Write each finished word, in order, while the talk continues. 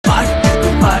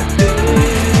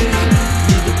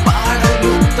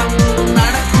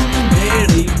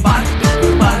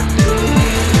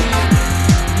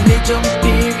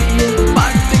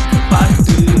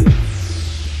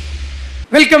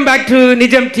Welcome back to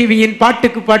நிஜம் டிவியின்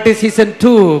பாட்டுக்கு பாட்டு சீசன்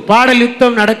 2. பாடல்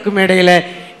யுத்தம் நடக்கும் இடையில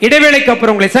இடைவேளைக்கு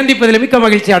அப்புறம் உங்களை சந்திப்பதில் மிக்க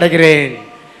மகிழ்ச்சி அடைகிறேன்.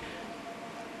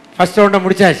 ஃபர்ஸ்ட் ரவுண்டை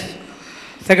முடிச்சாச்சு,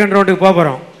 செகண்ட் ரவுண்டுக்கு போக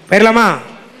போகிறோம். போயிடலாமா?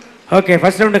 ஓகே.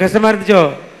 ஃபர்ஸ்ட் ரவுண்டு கஷ்டமாக இருந்துச்சோ?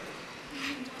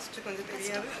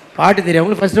 பாட்டு தெரியும்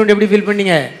உங்களுக்கு. ஃபர்ஸ்ட் ரவுண்ட் எப்படி ஃபீல்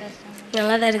பண்ணீங்க?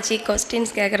 நல்லா தான் இருந்துச்சு. கொஸ்டின்ஸ்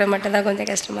கேட்குறது மட்டும் தான் கொஞ்சம்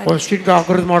கஷ்டமாக இருந்துச்சு. கொஸ்டின்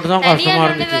கேட்குறது மட்டும் தான் கஷ்டமாக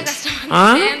இருந்துச்சு.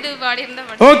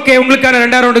 ஓகே, உங்களுக்கான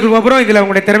ரெண்டாவது ரவுண்டுக்கு போகிறோம். இதில்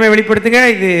உங்களுடைய திறமை வெளிப்படுத்துங்க.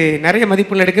 இது நிறைய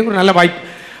மதிப்புகள் எடுக்க ஒரு நல்ல வாய்ப்பு.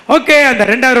 ஓகே, அந்த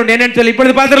ரெண்டாவது ரவுண்ட் என்னன்னு சொல்லி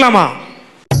இப்பொழுது பார்த்துடலாமா?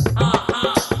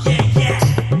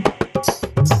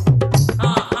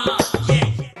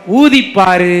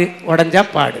 ஊதிப்பாரு உடஞ்சா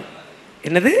பாடு.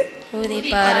 என்னது?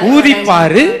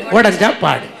 ஊதிப்பாரு உடஞ்சா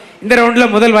பாடு. இந்த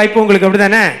ரவுண்ட்ல முதல் வாய்ப்பு உங்களுக்கு,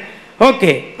 அப்படிதானே?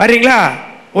 ஓகே, வர்றீங்களா?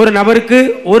 ஒரு நபருக்கு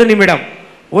 1 நிமிடம்.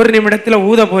 1 நிமிடத்தில்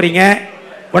ஊத போறீங்க,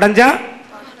 உடஞ்சா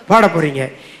பாட போறீங்க.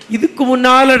 இதுக்கு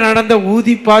முன்னால நடந்த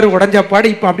ஊதிப்பாரு உடஞ்சா பாடு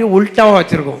இப்ப அப்படியே உல்டாவா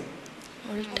வச்சிருக்கோம்.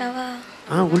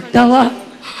 உல்டாவா?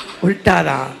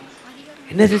 உல்டாதான்.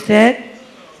 என்ன சிஸ்டர்?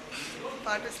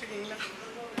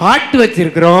 பாட்டு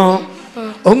வச்சிருக்கிறோம்.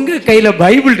 உங்க கையில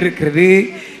பைபிள் இருக்கிறது.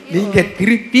 நீங்க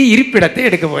திருப்பி இருப்பிடத்தை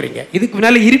எடுக்க போறீங்க. இதுக்கு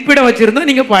முன்னால இருப்பிடம் வச்சிருந்தோம்,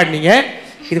 நீங்க பாடினீங்க.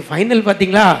 இது ஃபைனல்.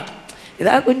 பாத்தீங்களா?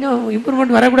 ஏதாவது கொஞ்சம்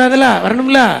இம்ப்ரூவ்மெண்ட் வரக்கூடாதுல்ல?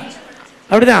 வரணும்ல?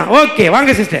 அப்படிதான். ஓகே,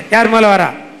 வாங்க சிஸ்டர். யார் மேல வரா?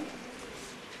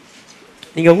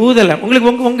 நீங்க ஊதலை.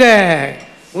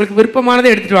 உங்களுக்கு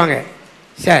விருப்பமானதை எடுத்துட்டு வாங்க.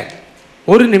 சரி,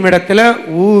 1 நிமிடத்தில்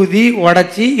ஊதி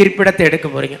உடச்சி இருப்பிடத்தை எடுக்க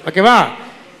போறீங்க. ஓகேவா?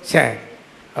 சரி,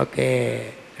 ஓகே,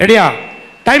 ரெடியா?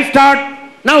 Time start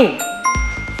now.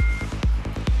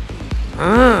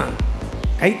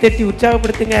 கைத்தட்டி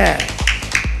உற்சாகப்படுத்துங்க.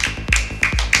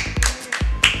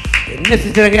 என்ன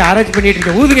சிஸ்டர் ஆராய்ச்சி பண்ணிட்டு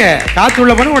இருக்க? ஊதுங்க. காத்து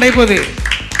உள்ள போன உடைய போகுது.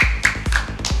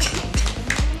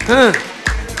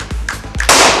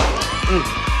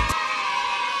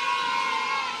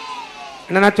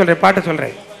 என்ன நான் சொல்றேன், பாட்டை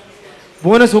சொல்றேன்.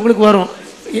 போனஸ் உங்களுக்கு வரும்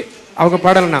அவங்க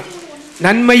பாடலனா.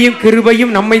 நன்மையும்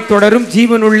கிருபையும் நம்மை தொடரும்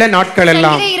ஜீவனுள்ள நாட்கள்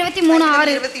எல்லாம்.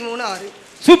 23:6.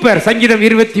 சூப்பர். சங்கீதம்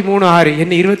 23:6.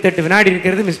 என்ன 28 வினாடி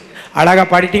இருக்கிறது. மிஸ் அழகா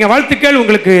பாடிட்டீங்க. வாழ்த்துக்கள்.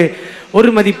 உங்களுக்கு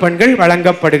 1 மதிப்பெண்கள்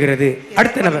வழங்கப்படுகிறது.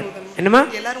 அடுத்த நபர். என்னமா?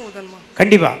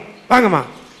 கண்டிப்பா வாங்கம்மா.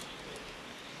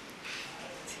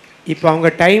 இப்போ அவங்க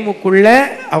டைமுக்குள்ள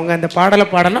அவங்க அந்த பாடலை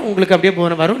பாடலாம். உங்களுக்கு அப்படியே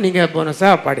போன வரும், நீங்க போனஸா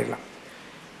பாடிடலாம்.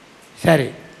 சரி,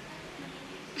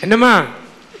 என்னம்மா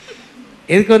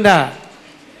எதுக்கு வந்தா?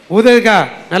 ஊதுக்கா?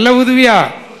 நல்ல ஊதுவியா?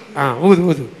 ஊது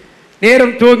ஊது.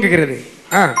 நேரம் துவங்குகிறது.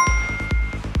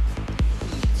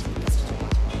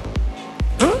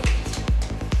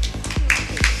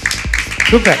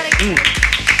 சூப்பர்.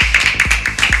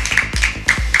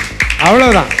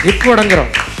 அவ்வளவுதான். இப்போ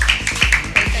உடங்குறோம்.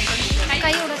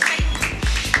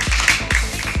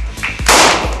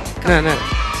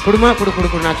 குடுமா குடு குடு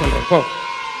குடு. நான் சொல்றேன். போ.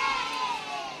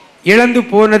 இழந்து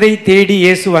போனதை தேடி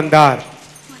இயேசு வந்தார்.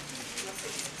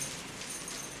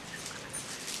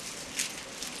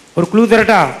 ஒரு க்ளூ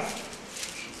தரட்டா?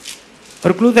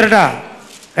 ஒரு க்ளூ தரட்டா?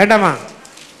 வேண்டாமா?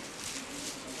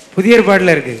 புதிய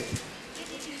ஏற்பாடுல இருக்கு.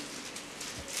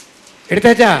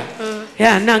 எடுத்தாச்சா?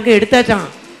 அண்ணா அங்க எடுத்தாச்சான்.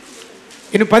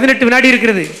 இன்னும் 18 வினாடி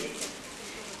இருக்கிறது.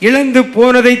 இழந்து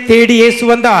போனதை தேடி இயேசு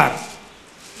வந்தார்.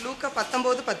 லூக்கா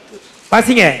 19:10.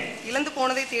 வாசிங்க. இழந்து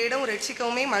போனதை தேடவும்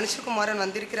ரட்சிக்கவுமே மனுஷகுமாரன்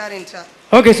வந்திருக்கிறார் என்றார்.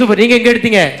 Okay, super. நீங்க எங்க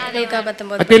எடுத்தீங்க? லூக்கா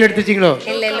 19. மத்தேயுல எடுத்துச்சீங்களோ?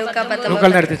 இல்ல, லூக்கா 19.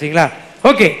 லூக்கால எடுத்துச்சீங்களா?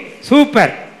 Okay,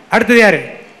 super. அடுத்தது யாரு?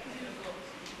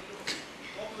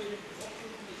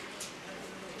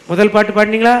 முதல் பாட்டு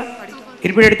பாடினீங்களா?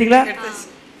 இருப்பிடம் எடுத்தீங்களா?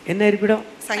 என்ன இருப்பிடம்?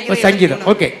 சங்கீதம்.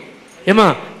 ஓகே. ஏமா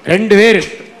 2 பேர்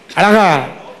அழகா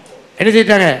என்ன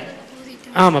செய்யிட்டாங்க?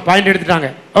 ஆமா, பாயிண்ட் எடுத்துட்டாங்க.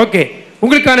 ஓகே,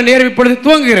 உங்களுக்கான நேரம் இப்பொழுது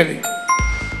துவங்குகிறது.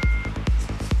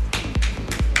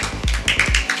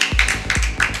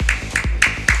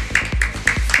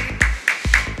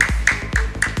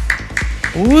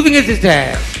 ஊதுங்க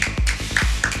சிஸ்டர்.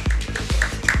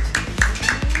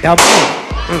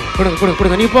 கொடுங்க கொடுங்க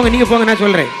கொடுங்க. நீங்க போங்க நான்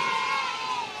சொல்றேன்.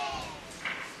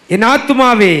 என்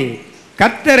ஆத்துமாவே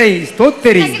கர்த்தரை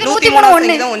ஸ்தோத்திரி.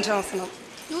 103:1.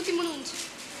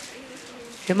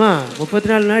 ஏமா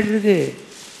 34 நாள் இருக்கு.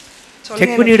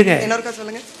 செக் பண்ணிடுங்க.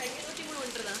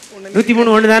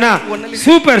 103:1 தானா?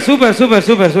 Super super super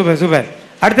super super super.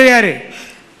 அடுத்தது யாரு?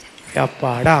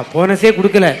 அப்பாடா, போனஸே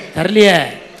கொடுக்கல, தரலையே.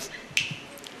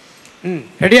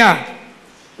 ரெடியா?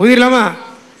 ஊதிரலாமா?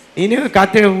 நீனே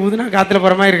காத்துல ஊதுனா காத்துல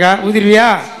போற மாதிரி இருக்கா? ஊதிருவியா?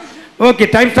 Okay,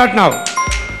 time start now.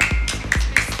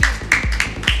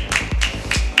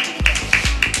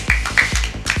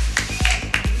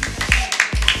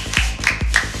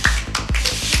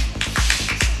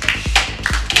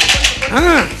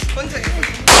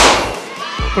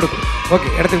 Okay,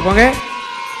 இடத்துக்கு போங்க.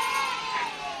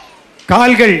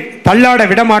 கால்கள் தள்ளாட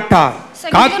விடமாட்டார்,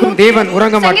 காக்கும் தேவன்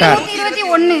உறங்க மாட்டார்.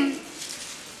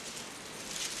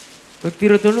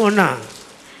 121 ஒண்ணா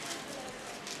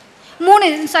 3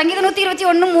 சங்கீதம்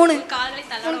 121:3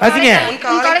 வாசிங்க.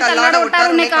 தள்ளாட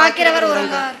விட்டார் உன்னை காக்கிறவர்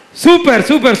உறங்கார். Super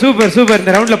super super super.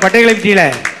 இந்த ரவுண்ட்ல பட்டைகளை கீழே.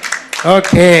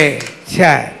 ஓகே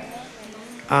சரி.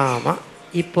 ஆமா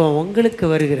இப்போ உங்களுக்கு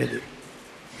வருகிறது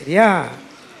சரியா?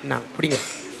 நான் பிடிங்க.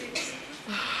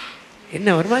 என்ன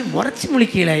ஒரு மாதிரி முறைச்சி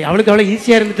முழிக்கல. அவளுக்கு அவ்வளோ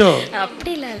ஈஸியாக இருந்துட்டோ?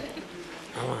 அப்படி இல்லை.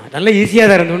 ஆமாம் நல்ல ஈஸியாக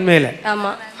தான் இருந்தது உண்மையில்.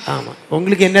 ஆமாம் ஆமாம்.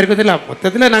 உங்களுக்கு என்ன இருக்கும் தெரியல.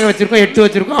 மொத்தத்தில் நாங்கள் வச்சுருக்கோம் 8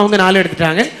 வச்சுருக்கோம், அவங்க 4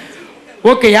 எடுத்துட்டாங்க.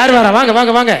 ஓகே யார் வரா? வாங்க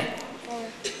வாங்க வாங்க.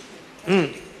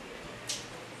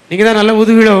 நீங்கள் தான் நல்ல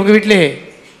உதவிடோ உங்கள் வீட்டிலே.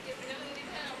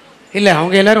 இல்லை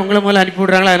அவங்க எல்லாரும் உங்களை முதல்ல அனுப்பி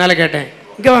விட்றாங்களா, அதனால் கேட்டேன்.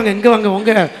 இங்கே வாங்க இங்கே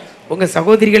வாங்க. உங்கள்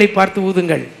சகோதரிகளை பார்த்து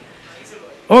ஊதுங்கள்.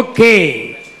 Okay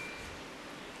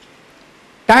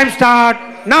time start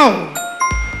now.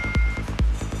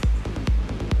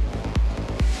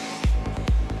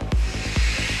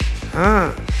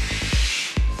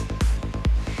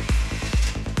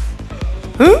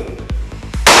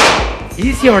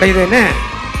 ஈஸியாக உடையுது என்ன?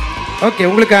 ஓகே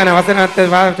உங்களுக்கான வசனத்தை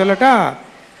சொல்லட்டா?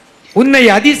 உன்னை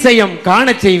அதிசயம் காண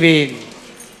செய்வேன்.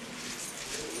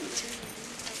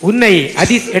 உன்னை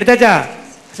எடுத்தாச்சா?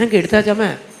 எடுத்தாச்சாம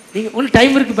நீங்க உங்களுக்கு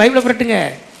டைம் இருக்கு, பைபிளை புரட்டுங்க.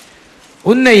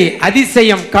 உன்னை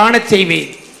அதிசயம் காண செய்வேன்.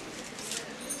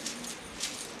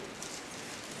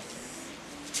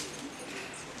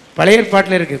 பழைய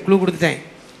ஏற்பாட்டில் இருக்கு, குழு கொடுத்துட்டேன்.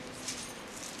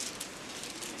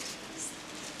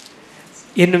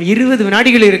 இன்னும் 20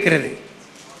 வினாடிகள் இருக்கிறது.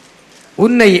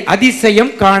 உன்னை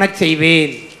அதிசயம் காண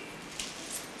செய்வேன்.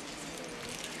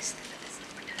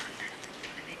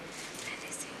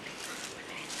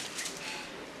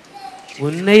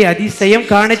 உன்னை அதிசயம்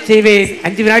காண செய்வேன்.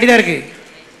 5 வினாடி தான் இருக்கு.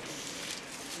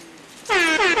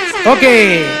 ஓகே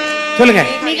சொல்லுங்க.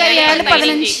 மீகா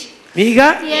 7:15. மீகா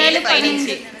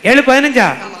 7:15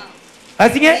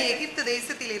 வாசிங்க. எகிப்து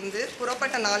தேசத்திலிருந்து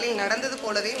புறப்பட்ட நாளில் நடந்தது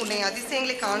போலவே உன்னை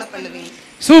அதிசயங்களை காண பண்ணுவேன்.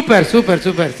 Super super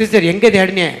super. சிஸ்டர் எங்க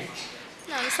தேடினே?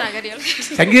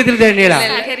 சங்கீதத்தில் தேடினீங்களா?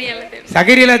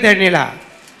 சகரியலா தேடினீங்களா?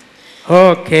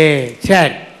 ஓகே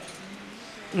சரி.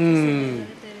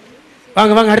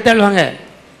 வாங்க வாங்க அடுத்த ஆள் வாங்க.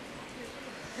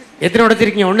 எத்தனை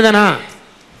உடைச்சிருக்கீங்க? 1 தானா?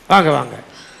 வாங்க வாங்க.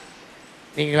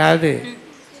 நீங்களாவது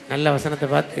நல்ல வசனத்தை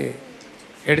பார்த்து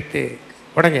எடுத்து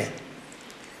உடங்க.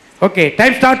 Okay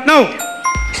time start now.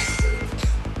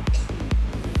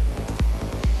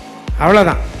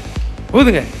 அவ்வளோதான்.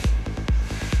 ஊதுங்க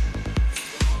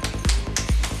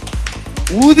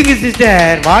ஊதுங்க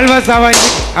சிஸ்டர். வாழ்வா சாவா.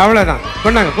 அவ்வளோதான்.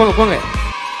 கொண்டாங்க போங்க போங்க.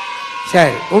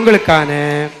 சரி உங்களுக்கான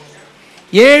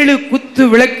 7 குத்து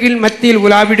விளக்கின் மத்தியில்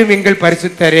உலாவிடும் எங்கள்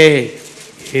பரிசுத்தரே.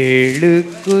 7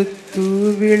 குத்து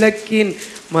விளக்கின்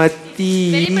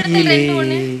மத்தியிலே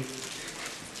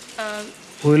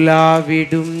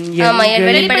உலாவிடும்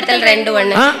வெளிப்படுத்தல்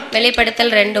 2:1.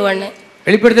 வெளிப்படுத்தல் 2:1.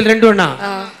 வெளிப்படுத்தல் 2:1.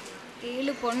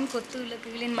 7 பொன் கொத்து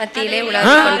விளக்குகளின் மத்தியிலே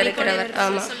உலாவிக் கொண்டிருக்கிறவர்.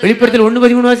 ஆமா வெளிப்படுத்தல்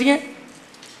 1:13 வாசிங்க.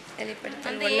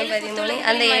 வெளிப்படுத்தல் 1:13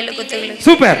 அந்த 7 குத்துகள்.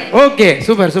 Super. Okay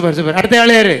super super super. அடுத்த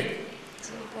ஆளு யாரு?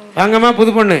 வாங்கம்மா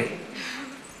புது பொண்ணு.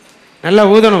 நல்லா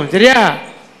ஊதணும் சரியா?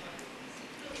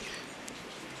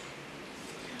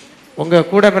 உங்க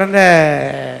கூட பிறந்த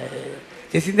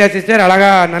ஜெசிந்தா சிஸ்டர்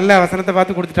அழகா நல்ல வசனத்தை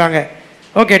பார்த்து கொடுத்துட்டாங்க.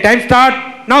 Okay time start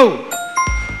now.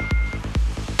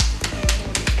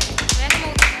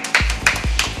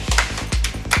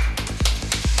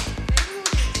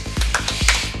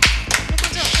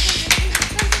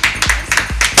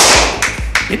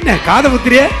 என்ன காத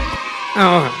முத்திரியே?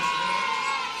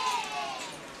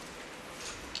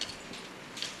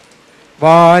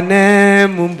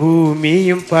 வானமும்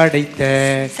பூமியும் படைத்த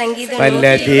வல்ல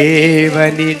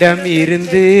தேவனிடம்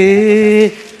இருந்து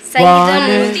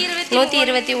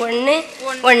 121:1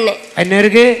 என்ன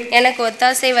இருக்கு? எனக்கு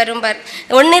ஒத்தாசை வரும் பார்.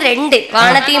 1:2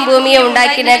 வானத்தையும் பூமியை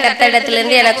உண்டாக்கின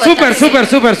கர்த்தரிடத்திலிருந்து எனக்கு. Super super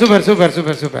super super super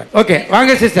super super. Okay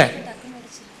வாங்க சிஸ்டர்.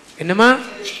 என்னம்மா?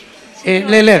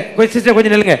 இல்லை இல்லை கொஞ்சம் சிஸ்டர்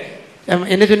கொஞ்சம் நில்லுங்க.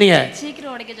 என்ன சொன்னீங்க?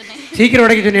 சீக்கிரம்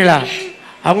உடைக்க சொன்னீங்களா?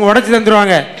 அவங்க உடைச்சு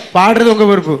தந்துருவாங்க. பாடுறது உங்க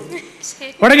பொறுப்பு.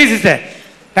 உடனே சிஸ்டர்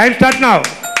டைம் ஸ்டார்ட் நவ்.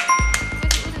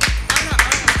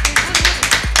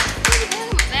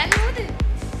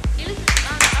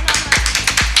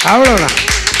 அவ்வளவுதான்.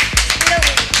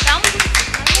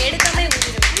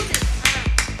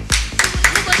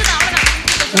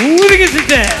 ஊதுங்க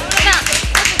சிஸ்டர்.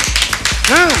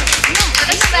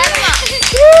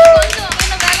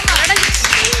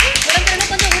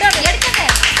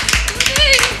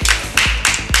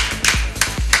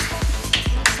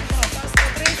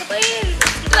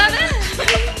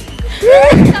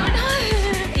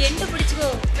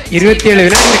 இருபத்தி 7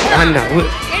 வினாடி.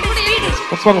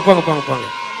 போங்க போங்க போங்க போங்க.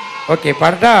 ஓகே,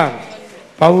 பாடட்டா?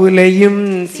 பவுலையும்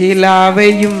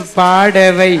சீலாவையும் பாட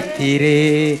வைத்தீரே,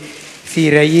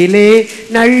 சிறையிலே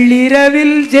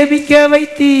நள்ளிரவில் ஜெபிக்க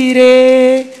வைத்தீரே.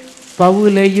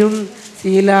 பவுலையும்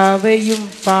சீலாவையும்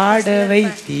பாட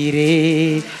வைத்தீரே,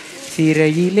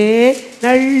 சிறையிலே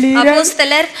நள்ளிரவில்.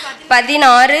 அப்போஸ்தலர்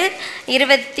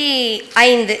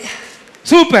 16:25.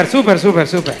 Super super super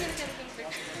super.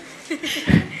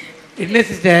 என்ன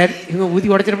சிஸ்டர், இவங்க ஊதி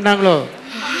உடைச்சிருந்தாங்களோ?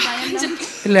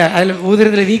 இல்லை, அதில்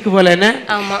ஊதுறதுல வீக்கு போல என்ன?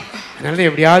 ஆமாம். அதனால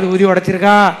எப்படியாவது ஊதி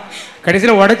உடைச்சிருக்கா.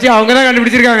 கடைசியில் உடைச்சி அவங்க தான்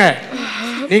கண்டுபிடிச்சிருக்காங்க,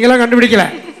 நீங்களாம் கண்டுபிடிக்கல.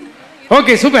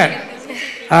 Okay, super.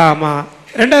 ஆமாம்,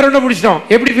 2வது ரவுண்டை முடிச்சிட்டோம்.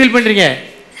 எப்படி ஃபீல் பண்ணுறீங்க?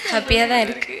 ஹாப்பியாக தான்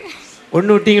இருக்கு.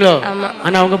 ஒன்று விட்டீங்களோ? ஆமாம்.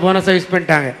 ஆனால் அவங்க போனஸை யூஸ்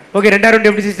பண்ணிட்டாங்க. ஓகே, 2வது ரவுண்டு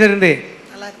எப்படி சிஸ்டர் இருந்து?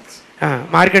 நல்லா இருந்துச்சு.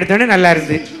 மார்க் எடுத்தோடனே நல்லா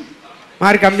இருந்து,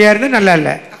 மார்க் கம்மியாக இருந்து நல்லா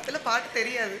இல்லை. அதில் பாட்டு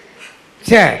தெரியாது.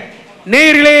 சரி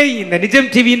நேயர்களே, இந்த நிஜம்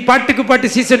டிவியின் பாட்டுக்கு பாட்டு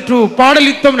சீசன் 2 பாடல்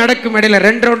யுத்தம் நடக்கும் இடையில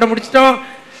 2 ரவுண்டை முடிச்சிட்டோம்.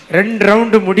 2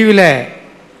 ரவுண்டு முடிவில்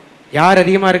யார்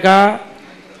அதிகமாக இருக்கா?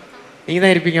 நீங்கள்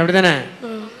தான் இருப்பீங்க, அப்படிதானே?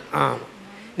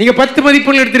 நீங்கள் 10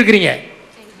 மதிப்பெண் எடுத்திருக்கிறீங்க,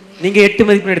 நீங்கள் 8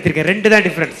 மதிப்பெண் எடுத்திருக்கீங்க. 2 தான்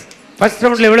டிஃப்ரென்ஸ். ஃபர்ஸ்ட்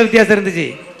ரவுண்டில் எவ்வளோ வித்தியாசம் இருந்துச்சு?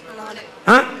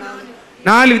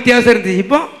 4 வித்தியாசம் இருந்துச்சு.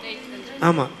 இப்போ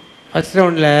ஆமாம், ஃபர்ஸ்ட்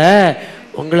ரவுண்டில்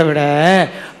உங்களை விட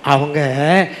அவங்க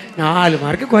 4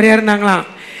 மார்க்கு குறையா இருந்தாங்களாம்.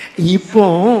 இப்போ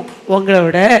உங்களை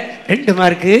விட 2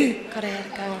 மார்க்கு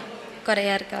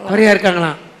குறையா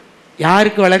இருக்காங்களாம்.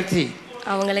 யாருக்கு வளர்ச்சி?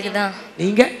 அவங்களுக்கு தான்.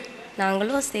 நீங்க?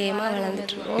 நாங்களும் சேமா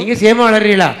வளர்ந்துட்டு இருக்கோம். நீங்க சேமா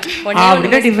வளர்றீங்களா?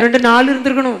 அப்படின்னா டிஃபரெண்ட் 4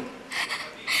 இருந்திருக்கணும்.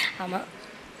 ஆமாம்.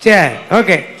 சரி,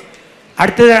 ஓகே.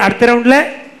 அடுத்த ரவுண்டில்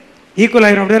ஈக்குவல்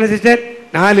ஆகிரும், அப்படி தானே சிஸ்டர்?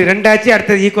 4-2 ஆச்சு,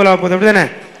 அடுத்தது ஈக்குவல் ஆக போகுது, அப்படி தானே?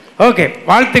 ஓகே,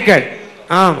 வாழ்த்துக்கள்.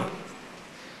 ஆமாம்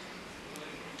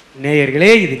நேயர்களே,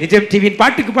 இது நிஜம் டிவியின்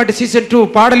பாட்டுக்கு பாட்டு சீசன் 2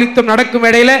 பாடல் யுத்தம் நடக்கும்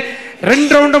இடையில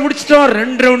 2 ரவுண்டை முடிச்சிட்டோம்.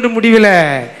 2 ரவுண்டு முடிவில்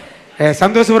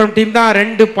சந்தோஷபுரம் டீம் தான்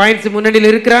 2 பாயிண்ட்ஸ் முன்னணியில்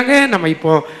இருக்கிறாங்க. நம்ம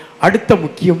இப்போ அடுத்த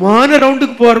முக்கியமான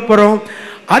ரவுண்டுக்கு போகிறோம்.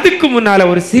 அதுக்கு முன்னால்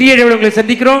ஒரு சிறிய இடைவெளி உங்களை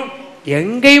சந்திக்கிறோம்.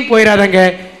 எங்கேயும் போயிடாதங்க,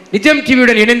 நிஜம்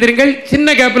டிவியுடன் இணைந்திருங்கள். சின்ன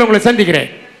கேப்பில் உங்களை சந்திக்கிறேன்.